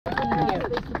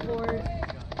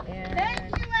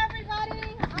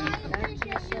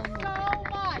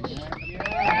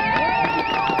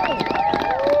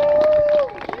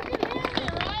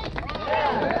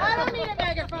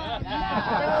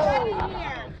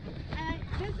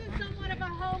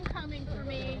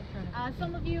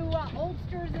Some of you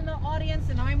oldsters in the audience,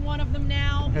 and I'm one of them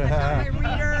now because of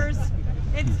my readers.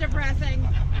 It's depressing.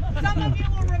 Some of you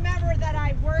will remember that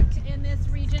I worked in this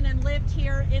region and lived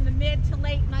here in the mid to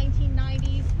late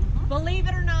 1990s. Believe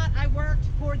it or not, I worked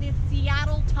for the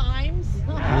Seattle Times,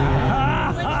 which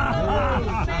some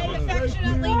people may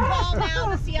affectionately call now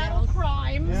the Seattle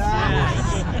Crimes.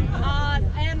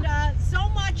 And so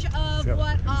much of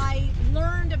what I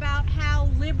learned about how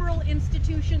liberal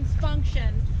institutions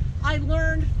function, I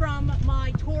learned from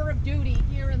my tour of duty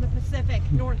here in the Pacific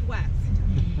Northwest.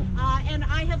 And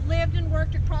I have lived and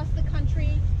worked across the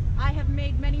country. I have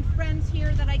made many friends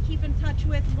here that I keep in touch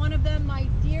with. One of them, my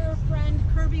dear friend,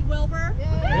 Kirby Wilbur.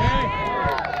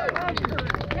 Yes,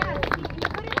 he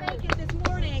couldn't make it this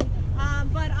morning,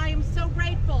 but I am so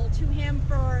grateful to him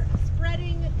for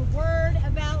spreading the word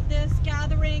about this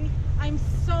gathering. I'm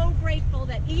so grateful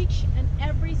that each and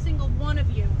every single one of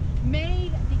you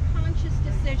made the conscious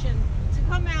decision to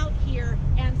come out here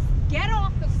and get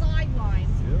off the sidelines,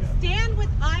 stand with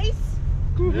ICE,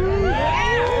 and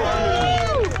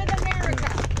stand with America.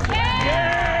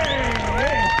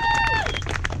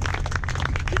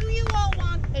 Do you all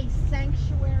want a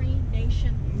sanctuary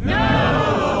nation?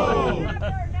 No!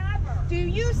 Never, never. Do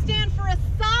you stand for a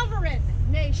sovereign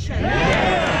nation?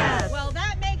 Yes! Well,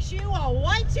 that makes you a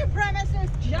white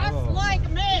supremacist just like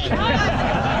me. I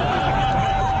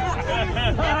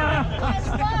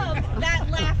love that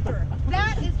laughter.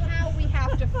 That is how we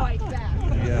have to fight back.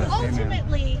 Yes,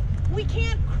 ultimately, we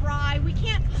can't cry, we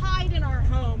can't hide in our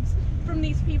homes from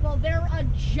these people. They're a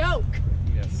joke.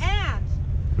 Yes. And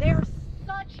they're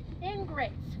such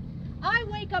ingrates. I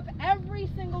wake up every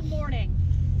single morning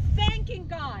thanking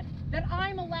God that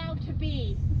I'm allowed to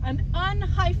be an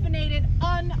unhyphenated,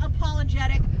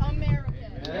 unapologetic American.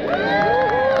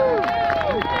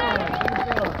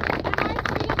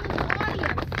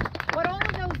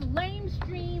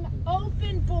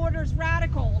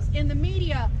 Radicals in the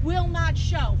media will not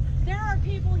show. There are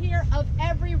people here of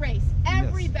every race,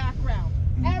 every background,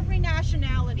 every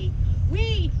nationality.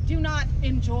 We do not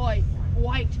enjoy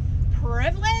white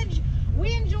privilege.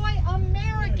 We enjoy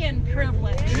American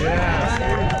privilege. And here's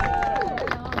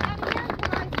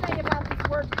what I say about this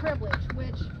word privilege,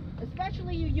 which,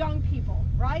 especially you young people,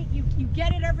 right? You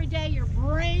get it every day. You're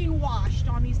brainwashed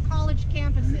on these college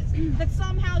campuses that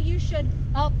somehow you should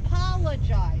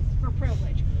apologize for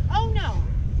privilege. Oh no,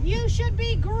 you should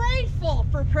be grateful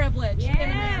for privilege in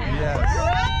America.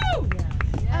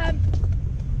 Yes.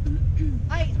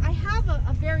 I have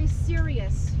a very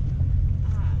serious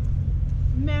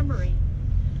memory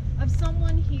of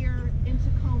someone here in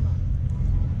Tacoma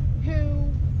who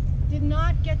did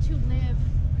not get to live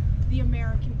the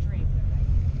American dream.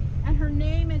 And her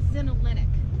name is Zina Linnick.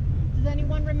 Does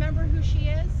anyone remember who she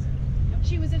is?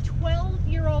 She was a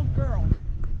 12-year-old girl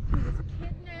who was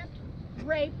kidnapped,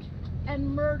 raped,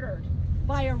 and murdered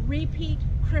by a repeat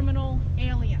criminal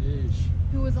alien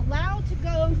who was allowed to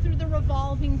go through the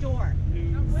revolving door.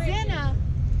 Zina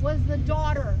was the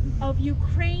daughter of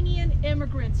Ukrainian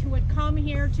immigrants who had come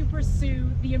here to pursue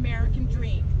the American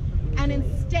dream. And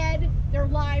instead, their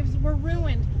lives were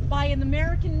ruined by an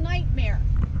American nightmare.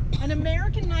 An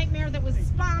American nightmare that was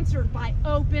sponsored by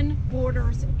Open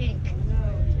Borders, Inc.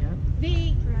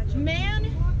 The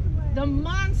man, the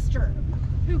monster,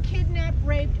 who kidnapped,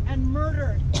 raped, and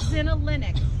murdered Zina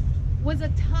Linnick was a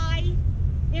Thai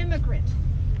immigrant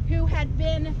who had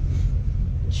been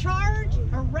charged,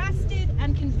 arrested,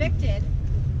 and convicted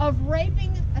of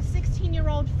raping a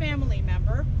 16-year-old family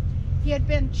member. He had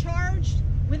been charged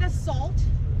with assault,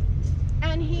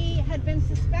 and he had been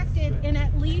suspected in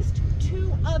at least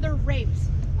 2 other rapes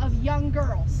of young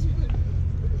girls.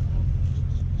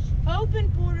 Open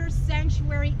Borders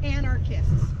sanctuary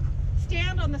anarchists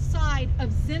stand on the side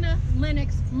of Zina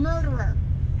Linnick's murderer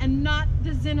and not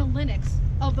the Zina Linnicks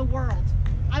of the world.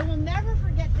 I will never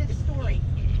forget this story.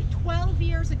 12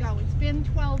 years ago, it's been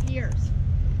 12 years,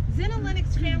 Zina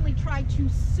Linnick's family tried to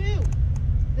sue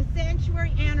the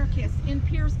sanctuary anarchists in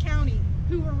Pierce County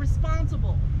who were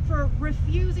responsible for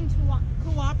refusing to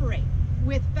cooperate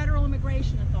with federal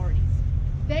immigration authorities.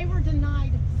 They were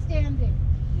denied standing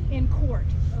in court.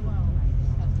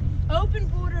 Open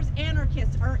Borders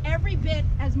anarchists are every bit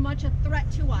as much a threat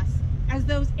to us as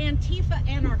those Antifa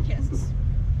anarchists.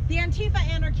 The Antifa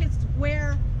anarchists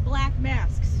wear black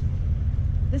masks.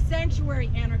 The sanctuary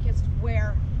anarchists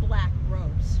wear black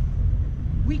robes.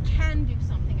 We can do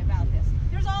something about this.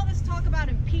 There's all this talk about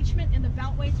impeachment in the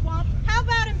Beltway swamp. How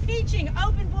about impeaching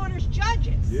Open Borders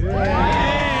judges?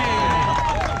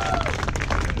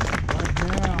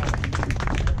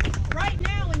 Right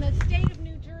now in the state of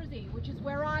New Jersey, which is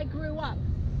where I grew up,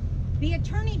 the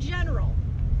Attorney General,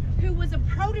 who was a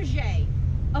protege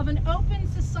of an Open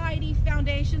Society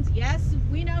Foundation's, yes,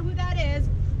 we know who that is,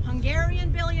 Hungarian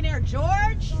billionaire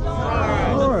George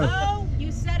Soros. Oh,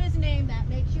 you said his name, that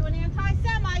makes you an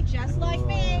anti-Semite, just like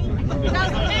me. It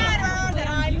doesn't matter that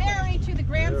I'm married to the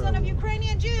grandson of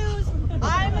Ukrainian Jews.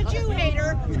 I'm a Jew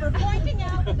hater for pointing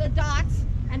out the dots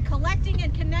and collecting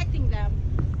and connecting them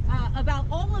about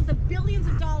all of the billions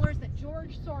of dollars that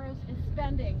George Soros is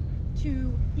spending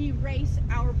to erase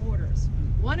our borders.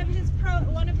 One of his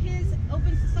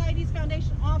Open Societies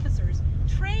Foundation officers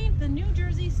trained the New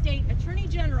Jersey State Attorney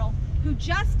General, who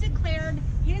just declared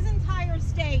his entire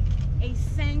state a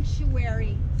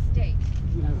sanctuary state,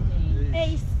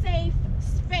 a safe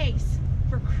space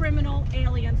for criminal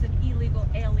aliens and illegal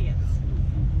aliens.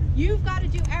 You've got to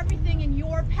do everything in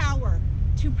your power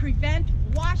to prevent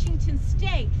Washington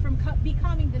State from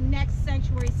becoming the next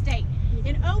sanctuary state.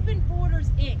 In Open Borders,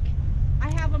 Inc.,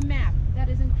 I have a map that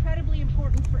is incredibly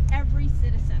important for every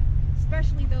citizen,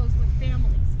 especially those with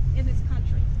families in this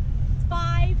country.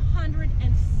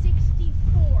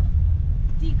 564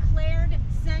 declared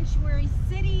sanctuary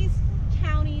cities,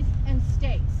 counties, and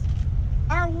states.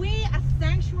 Are we a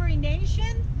sanctuary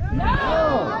nation? No!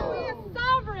 Are we a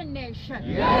sovereign nation?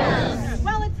 Yes!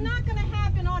 Well, it's not going to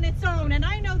happen on its own, and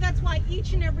I know that's why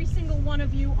each and every single one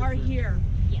of you are here.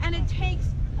 And it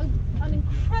takes an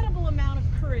incredible amount of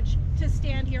courage to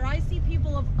stand here. I see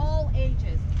people of all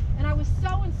ages, and I was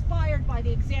so inspired by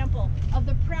the example of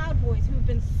the Proud Boys who've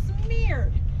been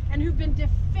smeared and who've been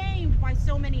defamed by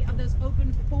so many of those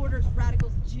Open Borders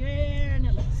radicals,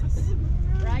 journalists,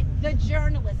 right? The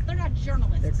journalists. They're not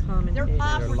journalists. They're operatives.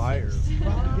 They're liars.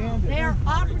 They are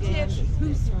operatives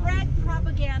who spread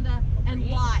propaganda and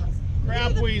lies. They're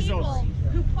the people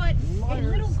who put a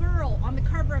little girl on the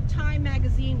cover of Time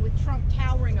magazine with Trump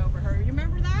towering over her. You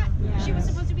remember that? Yes. She was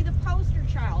supposed to be the poster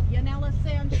child, Yanela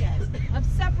Sanchez, of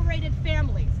separated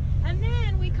families. And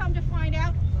then we come to find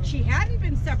out she hadn't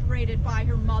been separated by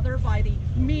her mother, by the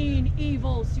mean,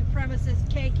 evil, supremacist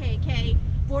KKK,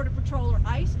 Border Patrol, or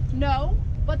ICE. No,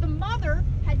 but the mother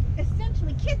had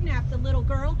essentially kidnapped the little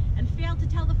girl and failed to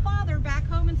tell the father back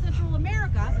home in Central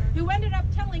America, who ended up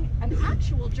telling an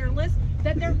actual journalist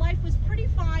that their life was pretty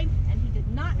fine, and he did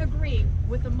not agree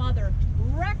with the mother,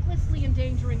 recklessly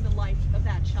endangering the life of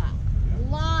that child.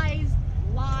 Lies,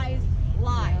 lies,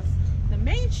 lies. The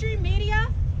mainstream media,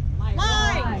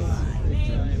 lies.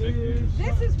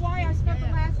 This is why I spent the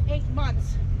last 8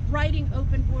 months writing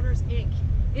Open Borders, Inc.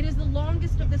 It is the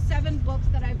longest of the 7 books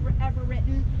that I've ever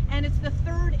written, and it's the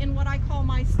 3rd in what I call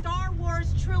my Star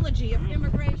Wars trilogy of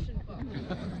immigration books.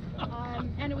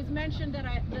 And it was mentioned that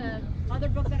the other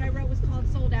book that I wrote was called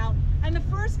Sold Out, and the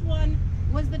first one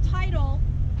was the title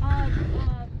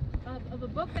of a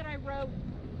book that I wrote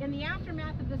in the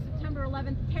aftermath of the September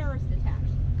 11th terrorist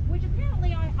attacks, which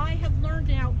apparently I have learned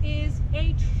now is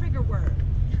a trigger word.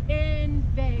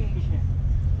 Invasion.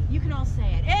 You can all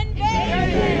say it.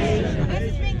 Invasion!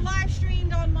 This is being live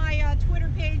streamed on my Twitter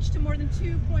page to more than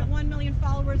 2.1 million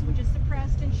followers, which is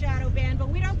suppressed and shadow banned, but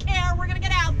we don't care. We're going to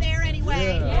get out there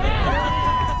anyway.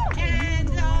 Yeah. And,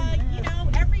 you know,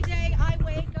 every day I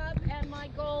wake up and my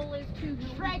goal is to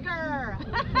trigger.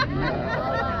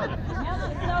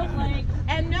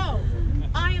 And no,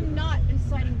 I am not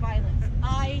inciting violence.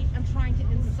 I am trying to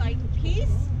incite peace.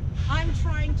 I'm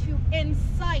trying to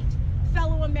incite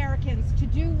fellow Americans to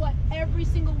do what every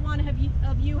single one of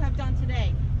you have done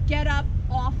today. Get up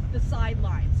off the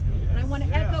sidelines. And I want to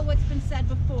echo what's been said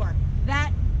before.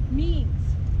 That means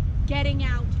getting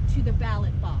out to the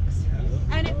ballot box.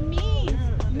 And it means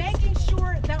making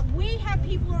sure that we have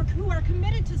people who are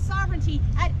committed to sovereignty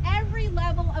at every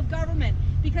level of government,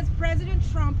 because President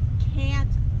Trump can't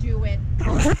do it.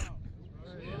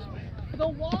 The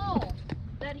wall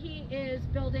that he is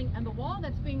building and the wall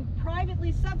that's being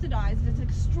privately subsidized is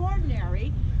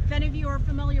extraordinary. If any of you are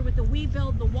familiar with the We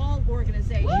Build the Wall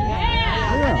organization,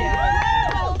 an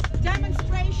incredible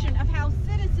demonstration of how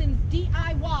citizens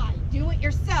DIY, do it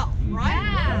yourself, right?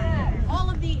 Yeah. All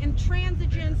of the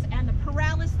intransigence and the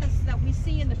paralysis that we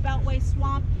see in the Beltway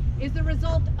swamp is the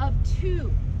result of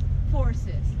 2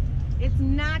 forces. It's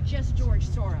not just George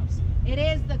Soros. It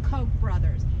is the Koch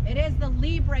brothers. It is the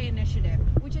Libre Initiative,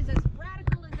 which is as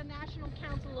radical as the National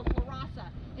Council of La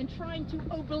Raza in trying to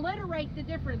obliterate the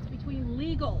difference between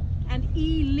legal and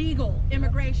illegal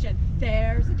immigration.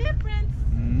 There's a difference.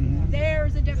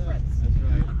 There's a difference.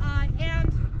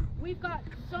 And we've got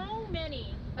so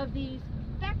many of these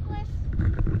feckless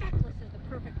is the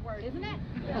perfect word, isn't it?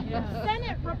 Yeah.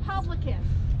 Senate Republicans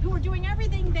who are doing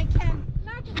everything they can,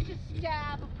 not just to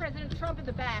stab President Trump in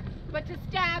the back, but to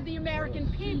stab the American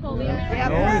people. The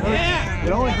American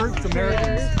It only hurts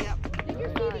Americans. Did you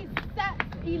see these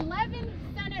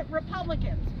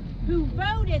Republicans who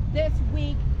voted this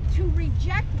week to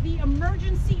reject the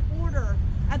emergency order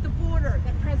at the border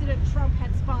that President Trump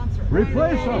had sponsored.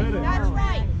 Replace them. That's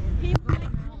right. People like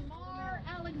Lamar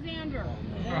Alexander.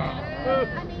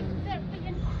 I mean, the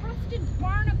encrusted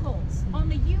barnacles on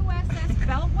the USS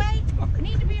Beltway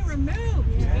need to be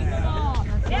removed.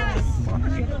 Yes.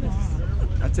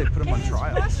 I'd say put them on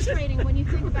trial. It is frustrating when you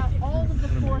think about all of the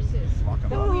forces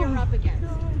that we are up against.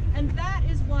 And that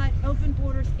is what Open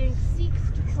Borders Inc. seeks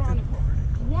to chronicle.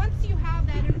 Once you have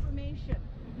that information,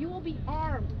 you will be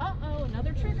armed. Uh-oh,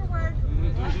 another trigger word.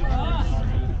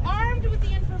 Armed with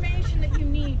the information that you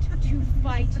need to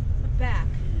fight back.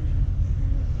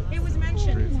 It was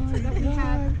mentioned that we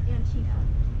have Antifa.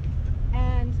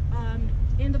 And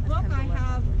in the book I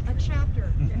have a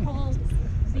chapter called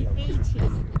The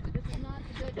A-Team. This is not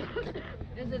the good,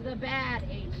 this is the bad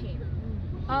A-Team.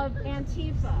 Of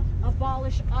Antifa,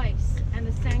 Abolish ICE, and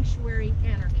the Sanctuary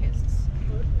Anarchists.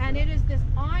 And it is this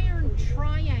iron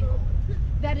triangle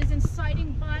that is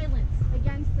inciting violence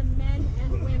against the men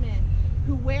and women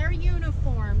who wear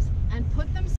uniforms and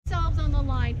put themselves on the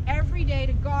line every day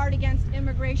to guard against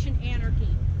immigration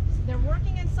anarchy. They're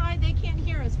working inside, they can't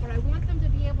hear us, but I want them to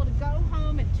be able to go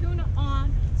home and tune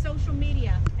on social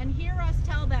media and hear us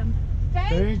tell them,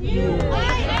 thank you.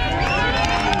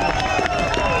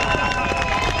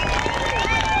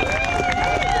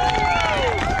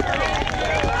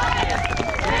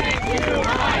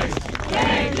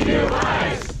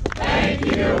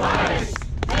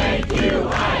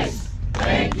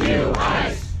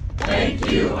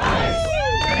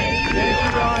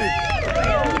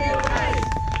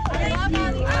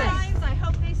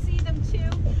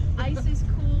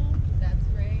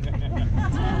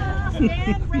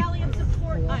 Stand, rally, and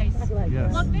support ICE.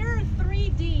 Yes. Look, there are 3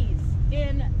 Ds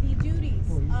in the duties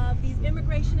of these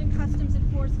immigration and customs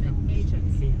enforcement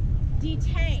agents.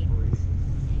 Detain,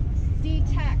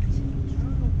 detect,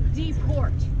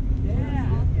 deport.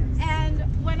 And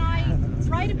when I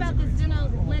write about the Zina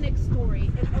Linux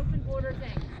story in Open Borders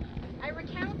Inc., I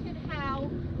recounted how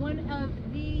one of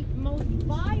the most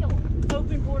vile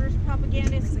Open Borders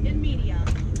propagandists in media,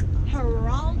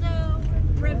 Geraldo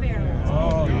Rivera.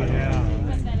 Oh, yeah.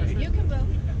 You can boo.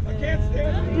 I can't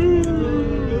stand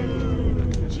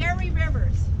Jerry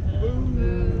Rivers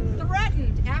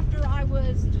threatened after I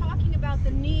was talking about the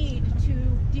need to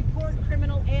deport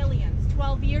criminal aliens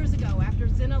 12 years ago after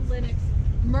Zina Linux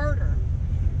murder.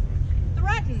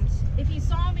 Threatened, if he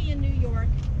saw me in New York,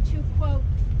 to, quote,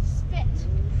 spit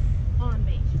on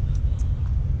me.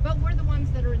 But we're the ones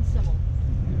that are in civil.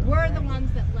 We're the ones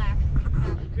that lack.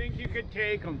 I think you could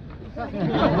take them.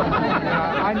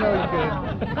 Yeah, I know you could.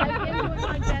 I've been doing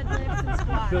my deadlifts and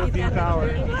squats. Philippine power.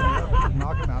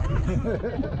 Knock him out.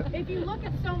 If you look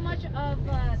at so much of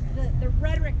the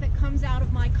rhetoric that comes out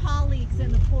of my colleagues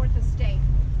in the Fourth Estate,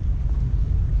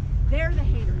 they're the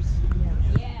haters.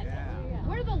 Yeah.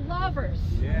 We're the lovers.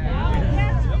 Yeah.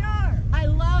 Yes, we are. I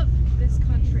love this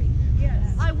country.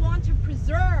 Yes. I want to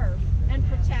preserve and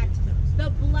protect the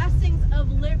blessings of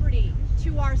liberty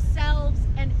to ourselves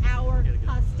and our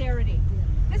posterity.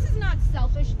 This is not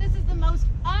selfish. This is the most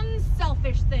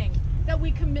unselfish thing that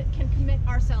we can commit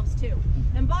ourselves to.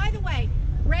 And by the way,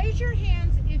 raise your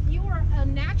hands if you are a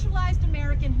naturalized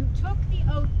American who took the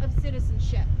oath of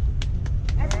citizenship.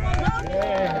 Everyone knows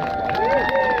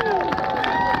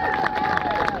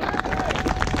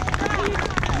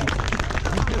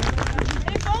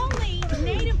If only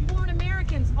native-born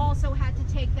Americans also had to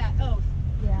take that oath.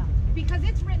 Yeah. Because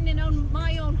it's written in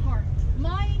my own heart.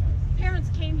 My parents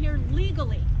came here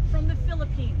legally from the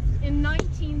Philippines in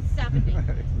 1970.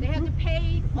 They had to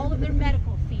pay all of their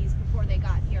medical fees before they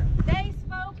got here. They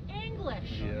spoke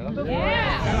English before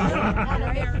on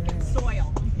American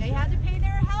soil. They had to pay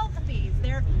their health fees,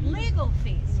 their legal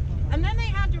fees. And then they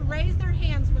had to raise their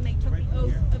hands when they took the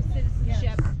oath of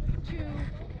citizenship to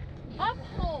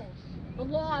uphold the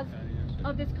laws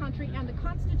of this country and the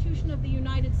Constitution of the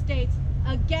United States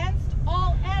against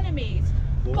all enemies,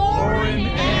 foreign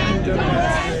and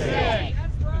domestic.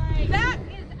 That's right. That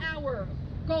is our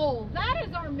goal. That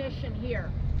is our mission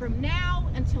here from now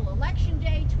until Election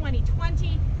Day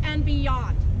 2020 and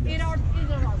beyond. It is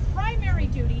our primary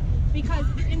duty because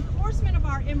enforcement of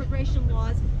our immigration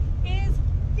laws is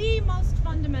the most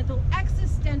fundamental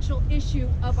existential issue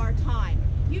of our time.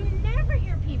 You never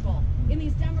hear people in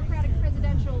these Democratic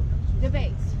presidential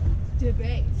debates.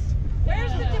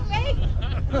 Where's the debate?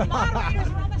 The moderators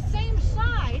are on the same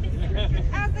side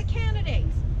as the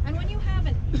candidates. And when you have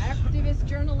an activist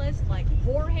journalist like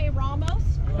Jorge Ramos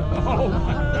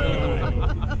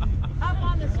up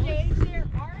on the stage there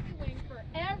arguing for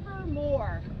ever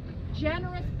more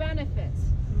generous benefits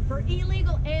for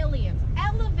illegal aliens,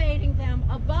 elevating them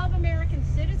above American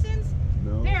citizens,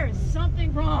 there is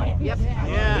something wrong. Yes.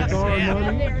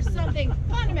 And there is something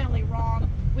fundamentally wrong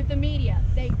with the media.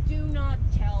 They do not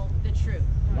tell the truth.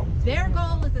 Their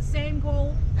goal is the same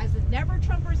goal as the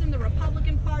never-Trumpers in the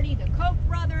Republican Party, the Koch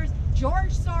brothers,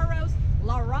 George Soros,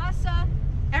 La Raza,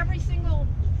 every single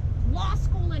law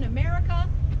school in America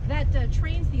that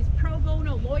trains these pro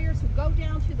bono lawyers who go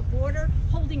down to the border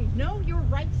holding Know Your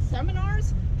Rights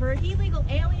seminars for illegal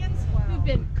aliens who've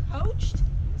been coached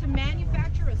to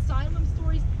manufacture asylum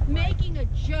stories, making a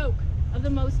joke of the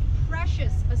most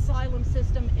precious asylum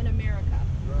system in America.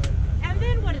 And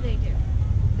then what do?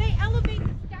 They elevate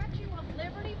the Statue of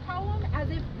Liberty poem as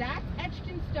if that's etched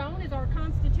in stone as our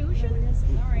Constitution.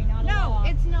 Sorry, not No,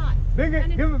 it's not. Give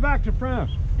it back to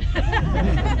France.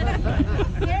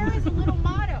 There is a little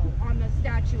motto on the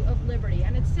Statue of Liberty,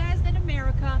 and it says that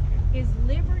America is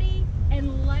liberty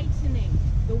enlightening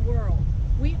the world.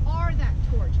 We are that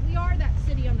torch. We are that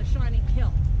city on the shining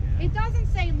hill. It doesn't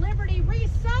say liberty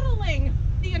resettling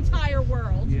the entire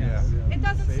world. It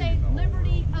doesn't say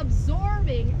liberty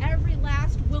absorbing every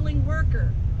last willing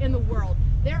worker in the world.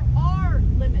 There are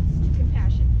limits to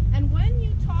compassion. And when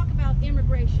you talk about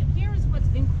immigration, here is what's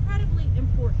incredibly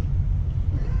important.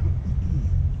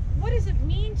 What does it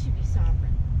mean to be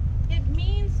sovereign? It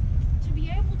means to be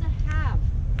able to have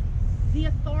the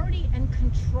authority and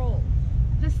control,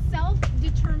 the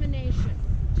self-determination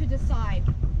to decide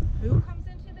who comes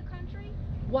into the country,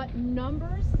 what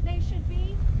numbers they should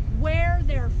be, where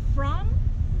they're from,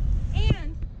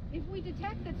 and if we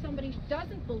detect that somebody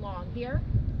doesn't belong here,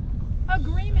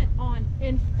 agreement on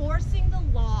enforcing the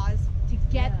laws to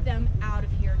get them out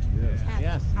of here to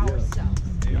protect ourselves.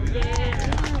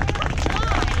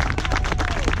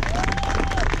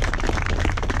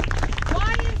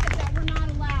 Why is it that we're not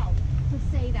allowed to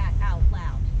say that out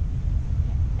loud?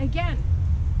 Again,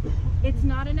 it's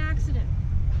not an accident.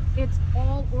 It's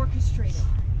all orchestrated.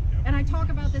 And I talk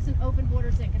about this in Open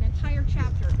Borders Inc., an entire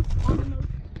chapter on the most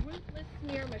ruthless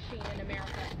smear machine in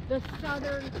America, the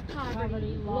Southern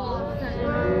Poverty Law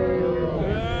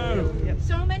Center.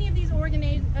 So many of these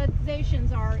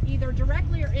organizations are either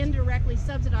directly or indirectly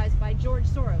subsidized by George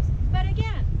Soros. But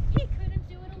again, he couldn't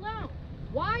do it alone.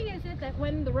 Why is it that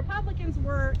when the Republicans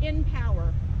were in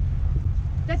power,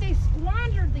 that they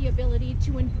squandered the ability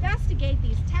to investigate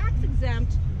these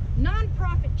tax-exempt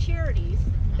nonprofit charities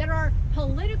that are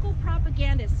political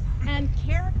propagandists and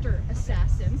character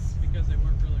assassins? Because they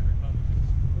weren't really Republicans.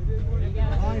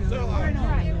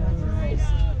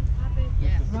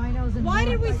 Why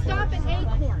did we stop at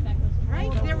Acorn?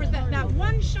 Right? There was that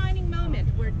one shining moment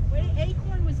where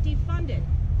Acorn was defunded.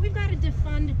 We've got to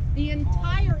defund the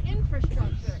entire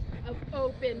infrastructure of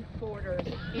Open Borders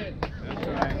Inc.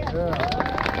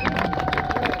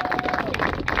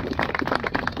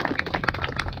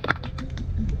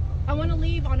 I want to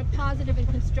leave on a positive and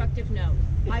constructive note.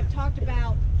 I've talked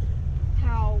about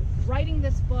how writing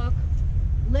this book,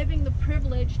 living the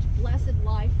privileged, blessed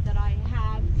life that I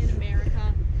have in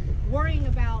America, worrying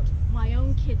about my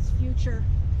own kids' future,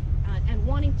 and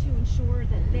wanting to ensure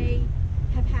that they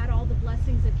have had all the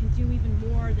blessings that can do even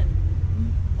more than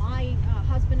my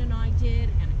husband and I did,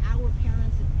 and our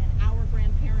parents and our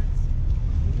grandparents.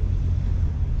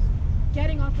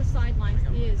 Getting off the sidelines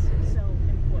is so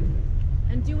important.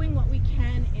 And doing what we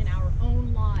can in our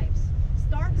own lives.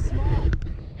 Start small.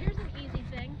 Here's an easy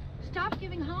thing. Stop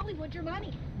giving Hollywood your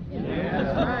money.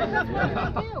 That's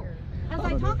what they do. As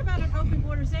I talk about at Open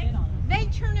Borders Inc., they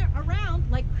turn it around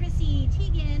like Chrissy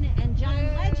Teigen and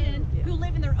John Legend, who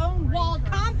live in their own walled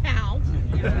compound,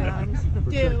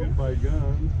 do.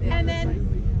 And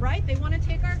then, right, they want to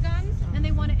take our guns and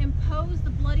they want to impose the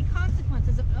bloody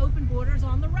consequences of open borders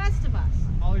on the rest of us.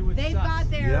 They've got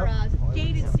their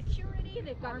gated security,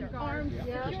 they've got their armed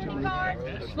security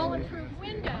guards, bulletproof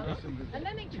windows, and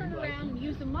then they turn around and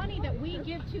use the money that we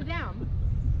give to them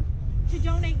to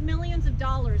donate millions of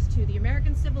dollars to the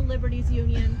American Civil Liberties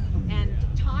Union and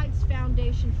Tides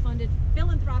Foundation funded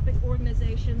philanthropic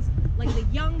organizations like the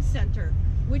Young Center,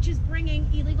 which is bringing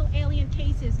illegal alien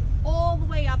cases all the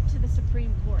way up to the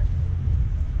Supreme Court.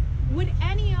 Would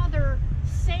any other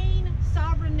sane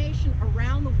sovereign nation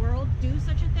around the world do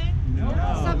such a thing? No.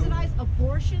 Subsidize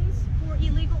abortions for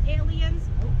illegal aliens,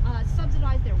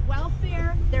 subsidize their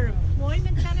welfare, their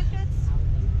employment benefits?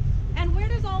 And where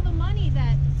does all the money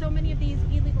that so many of these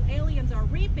illegal aliens are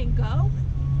reaping go?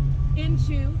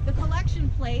 Into the collection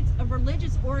plates of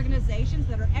religious organizations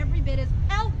that are every bit as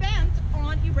hell-bent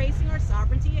on erasing our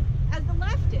sovereignty as the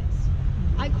left is.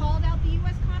 I called out the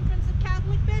U.S. Conference of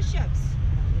Catholic Bishops,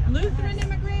 Lutheran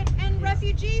Immigrant and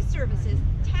refugee services,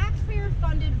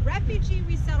 taxpayer-funded refugee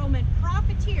resettlement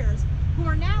profiteers who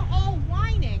are now all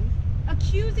whining,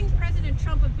 accusing President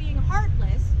Trump of being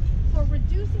heartless for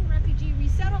reducing refugee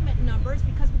resettlement numbers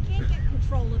because we can't get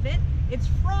control of it. It's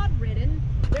fraud-ridden.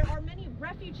 There are many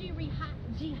refugee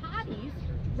jihadis,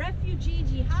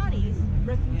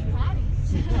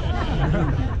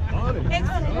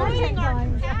 exploiting our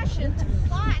compassion to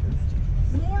plot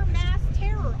more mass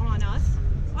terror on us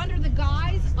under the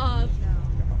guise of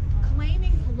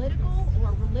claiming political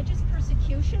or religious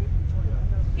persecution.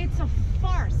 It's a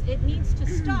farce. It needs to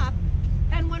stop.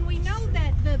 And when we know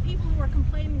that the people who are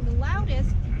complaining the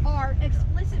loudest are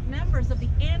explicit members of the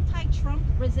anti-Trump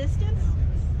resistance,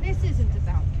 this isn't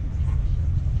about compassion.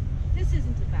 This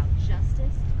isn't about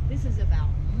justice. This is about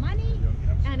money,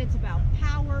 and it's about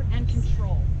power and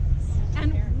control.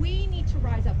 And we need to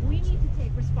rise up. We need to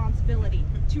take responsibility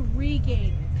to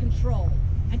regain control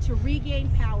and to regain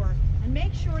power and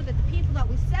make sure that the people that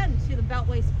we send to the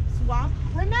Beltway swamp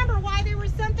remember why they were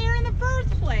sent there in the first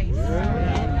place.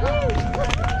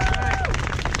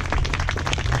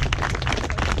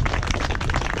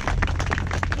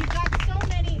 We've got so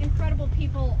many incredible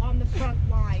people on the front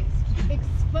lines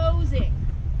exposing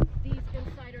these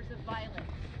insiders of violence.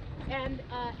 And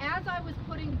as I was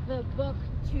putting the book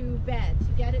to bed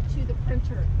to get it to the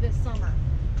printer this summer,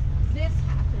 this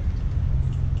happened.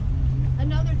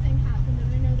 Another thing happened,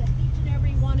 and I know that each and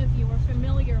every one of you are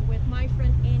familiar with my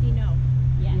friend Andy No.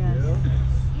 Yes.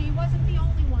 He wasn't the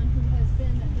only one who has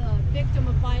been the victim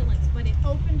of violence, but it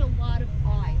opened a lot of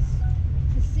eyes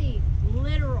to see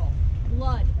literal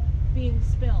blood being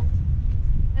spilled.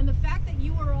 And the fact that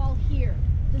you are all here,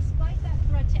 despite that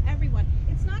threat to everyone,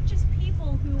 it's not just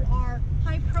people who are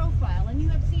high profile, and you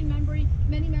have seen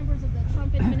many members of the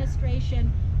Trump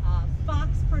administration, Fox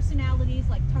personalities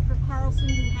like Tucker Carlson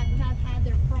who have had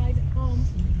their private homes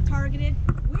targeted.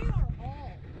 We are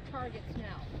all targets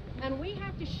now, and we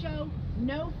have to show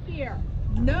no fear.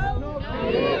 No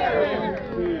fear.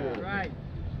 Right.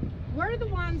 We're the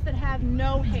ones that have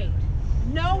no hate.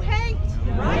 No hate,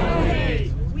 right? No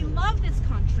hate. We love this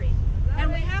country,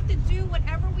 and we have to do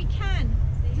whatever we can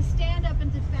to stand up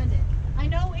and defend it. I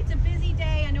know it's a busy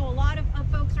day. I know a lot of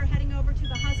folks are heading over to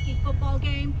the Husky football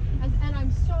game, and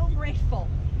I'm so grateful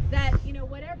that, you know,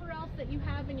 whatever else that you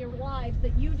have in your lives,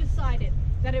 that you decided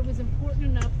that it was important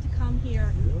enough to come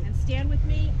here and stand with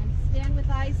me and stand with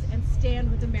ICE and stand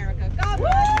with America. God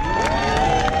bless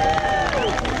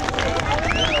you.